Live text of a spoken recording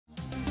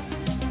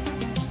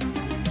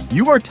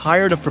You are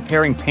tired of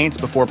preparing paints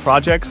before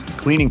projects,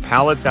 cleaning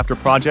palettes after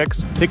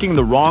projects, picking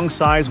the wrong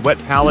size wet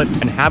palette,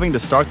 and having to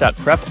start that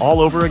prep all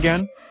over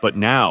again? But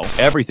now,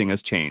 everything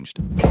has changed.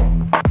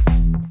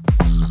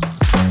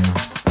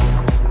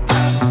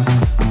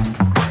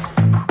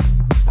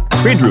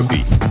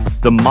 Krydrufi,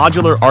 the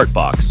modular art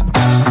box.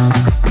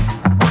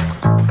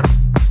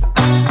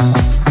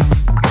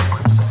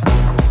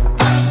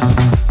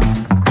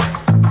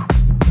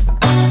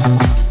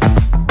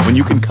 When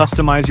you can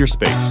customize your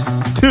space.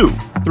 2,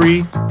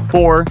 3,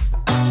 4,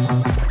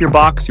 your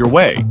box your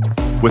way.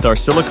 With our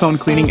silicone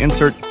cleaning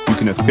insert, you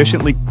can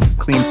efficiently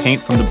clean paint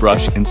from the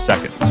brush in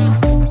seconds.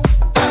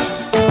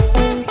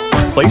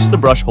 Place the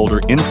brush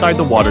holder inside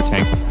the water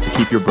tank to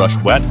keep your brush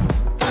wet.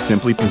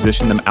 Simply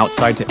position them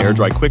outside to air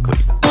dry quickly.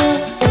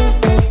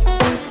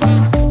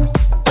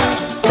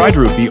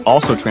 Krydrufi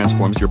also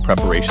transforms your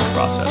preparation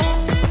process.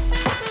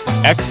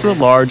 Extra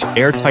large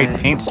airtight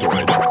paint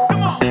storage.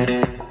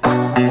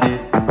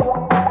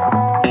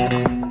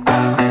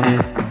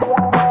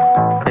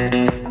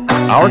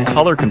 Our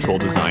color control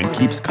design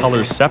keeps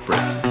colors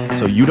separate,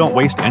 so you don't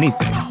waste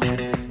anything.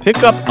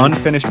 Pick up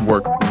unfinished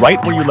work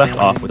right where you left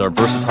off with our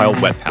versatile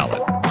wet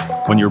palette.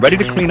 When you're ready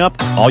to clean up,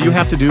 all you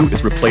have to do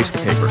is replace the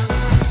paper.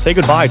 Say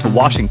goodbye to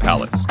washing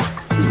palettes.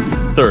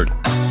 Third,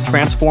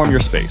 transform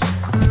your space.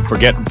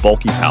 Forget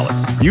bulky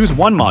palettes. Use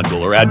one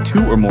module or add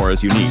 2 or more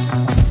as you need.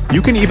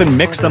 You can even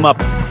mix them up.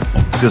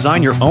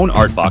 Design your own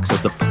art box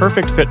as the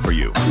perfect fit for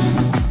you.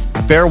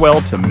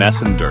 Farewell to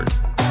mess and dirt.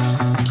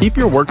 Keep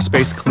your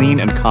workspace clean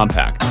and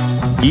compact.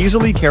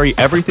 Easily carry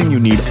everything you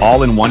need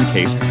all in one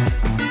case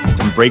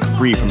and break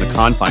free from the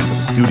confines of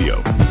the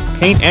studio.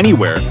 Paint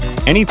anywhere,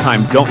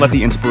 anytime, don't let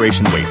the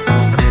inspiration wait.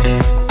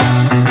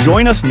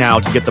 Join us now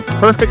to get the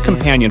perfect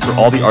companion for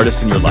all the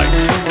artists in your life.